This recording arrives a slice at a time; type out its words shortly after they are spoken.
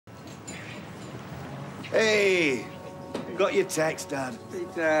Hey, got your text, Dad.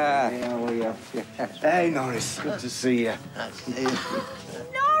 Hey, how are you? Hey, Norris. Good to see you.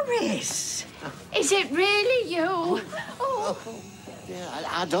 Norris! Is it really you? Oh. Yeah,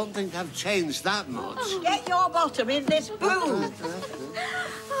 I don't think I've changed that much. Get your bottom in this booth.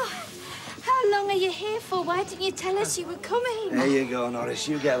 How long are you here for? Why didn't you tell us you were coming? There you go, Norris.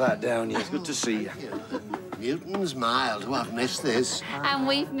 You get that down. It's good to see you. Newton's mild to have missed this. And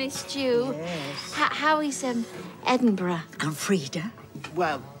we've missed you. Yes. How is Edinburgh? And Frida?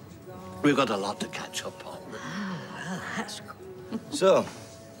 Well, we've got a lot to catch up on. Well, that's good. So,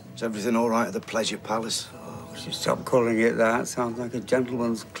 is everything all right at the Pleasure Palace? Oh, would you stop calling it that? Sounds like a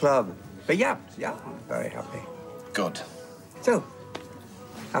gentleman's club. But yeah, I'm very happy. Good. So,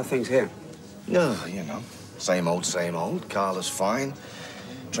 how are things here? No, you know, same old, same old. Carla's fine.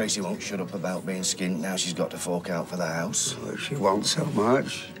 Tracy won't shut up about being skint now she's got to fork out for the house. Well, she wants so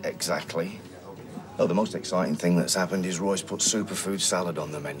much. Exactly. Oh, the most exciting thing that's happened is Roy's put superfood salad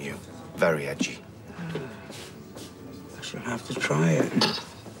on the menu. Very edgy. I shall have to try it.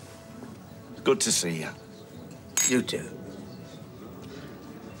 Good to see you. You too.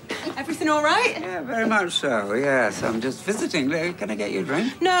 Everything all right? Yeah, very much so, yes. I'm just visiting. Can I get you a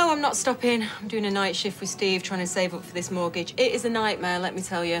drink? No, I'm not stopping. I'm doing a night shift with Steve, trying to save up for this mortgage. It is a nightmare, let me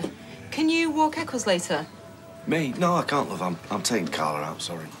tell you. Can you walk Eccles later? Me? No, I can't, love. I'm taking Carla out,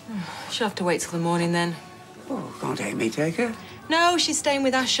 sorry. She'll have to wait till the morning then. Oh, can't Amy take her? No, she's staying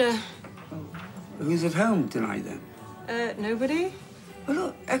with Asher. Who's at home tonight, then? Nobody? Well,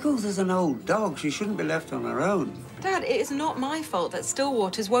 look, Eccles is an old dog. She shouldn't be left on her own. Dad, it is not my fault that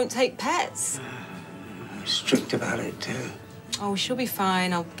Stillwaters won't take pets. Strict about it, too. Oh, she'll be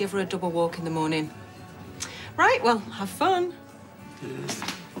fine. I'll give her a double walk in the morning. Right, well, have fun. Yeah.